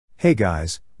Hey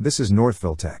guys, this is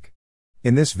Northville Tech.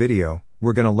 In this video,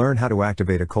 we're going to learn how to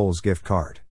activate a Kohl's gift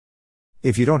card.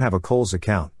 If you don't have a Kohl's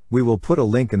account, we will put a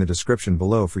link in the description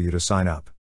below for you to sign up.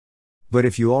 But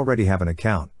if you already have an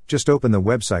account, just open the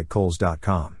website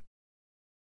kohls.com.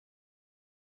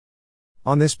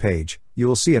 On this page, you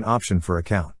will see an option for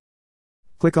account.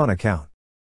 Click on Account.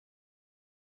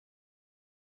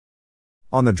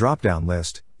 On the drop-down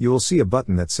list, you will see a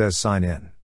button that says Sign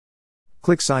In.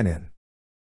 Click Sign In.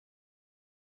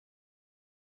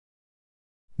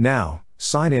 Now,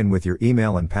 sign in with your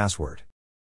email and password.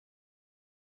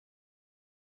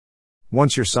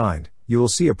 Once you're signed, you will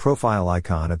see a profile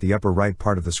icon at the upper right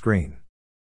part of the screen.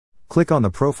 Click on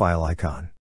the profile icon.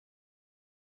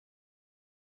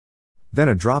 Then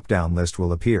a drop-down list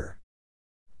will appear.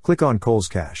 Click on Kohl's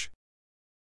Cash.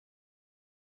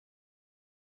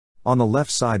 On the left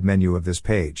side menu of this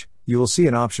page, you will see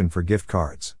an option for gift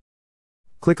cards.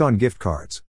 Click on Gift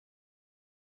Cards.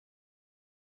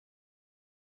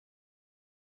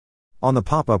 On the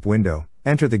pop-up window,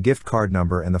 enter the gift card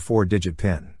number and the 4-digit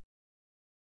PIN.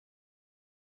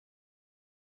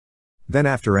 Then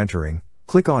after entering,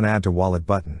 click on Add to Wallet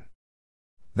button.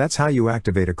 That's how you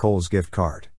activate a Kohl's gift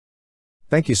card.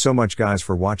 Thank you so much guys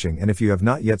for watching, and if you have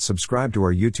not yet subscribed to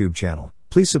our YouTube channel,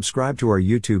 please subscribe to our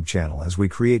YouTube channel as we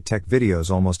create tech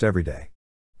videos almost every day.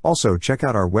 Also check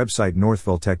out our website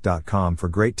northvilletech.com for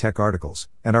great tech articles,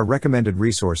 and our recommended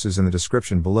resources in the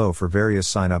description below for various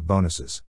sign-up bonuses.